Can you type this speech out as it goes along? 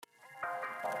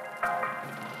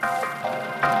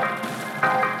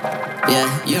Yeah,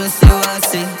 you don't see what I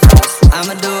see.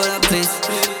 I'ma do what I please.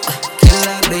 Kill it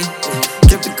like me.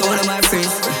 Dripping cold on my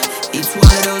freeze. Each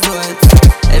one of those words,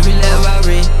 every letter I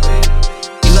read.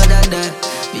 You got that, but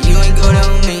you ain't good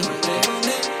on me.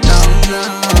 No, no.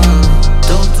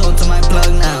 Don't talk to my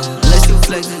plug now. Unless you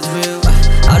flex is real.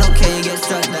 I don't care, you get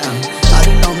struck down. I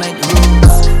do not make the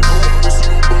rules.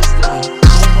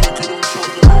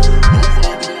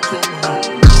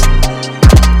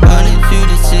 Running through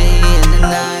the city in the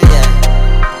night, yeah.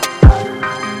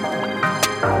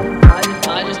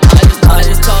 I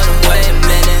just told him, wait a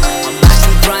minute. I'm back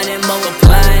and grinding,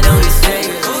 multiplying all these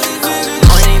figures.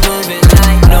 Money moving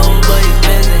like nobody's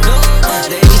business.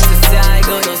 They used to say I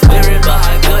got no spirit, but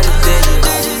I got a digit.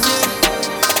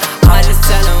 I just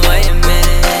tell him, wait a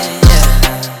minute,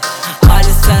 yeah. I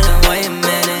just tell him, wait a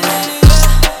minute.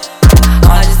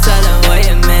 I just tell him, wait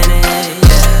a minute,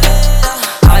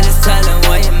 yeah. I just tell him,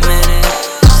 wait a minute.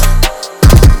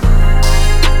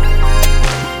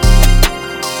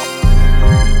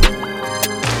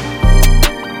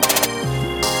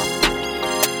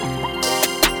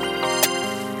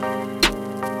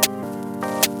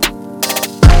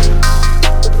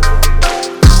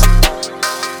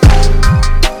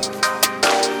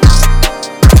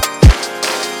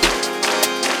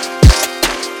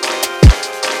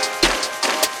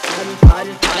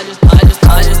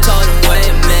 I just told him, wait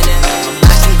a minute. I'm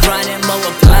back and grinding.